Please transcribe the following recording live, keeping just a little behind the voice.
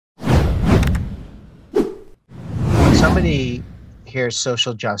somebody hears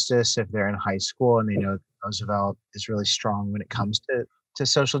social justice if they're in high school and they know that Roosevelt is really strong when it comes to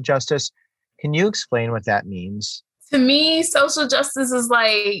social justice, can you explain what that means? To me, social justice is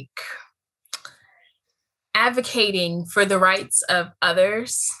like advocating for the rights of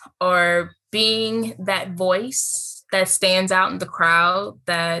others or being that voice that stands out in the crowd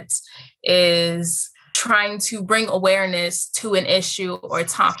that is trying to bring awareness to an issue or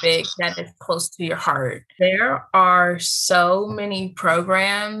topic that is close to your heart. There are so many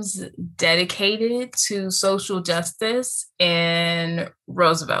programs dedicated to social justice in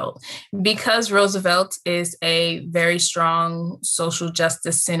Roosevelt because Roosevelt is a very strong social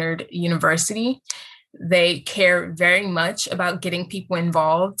justice centered university. They care very much about getting people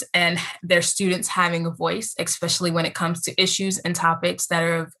involved and their students having a voice, especially when it comes to issues and topics that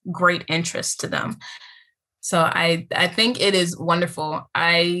are of great interest to them. So I think it is wonderful.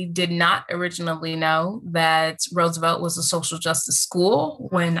 I did not originally know that Roosevelt was a social justice school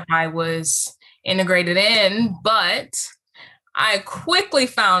when I was integrated in, but I quickly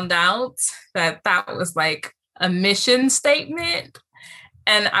found out that that was like a mission statement.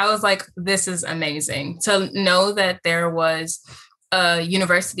 And I was like, this is amazing to know that there was a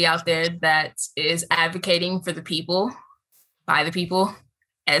university out there that is advocating for the people, by the people,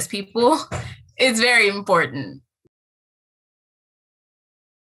 as people. It's very important.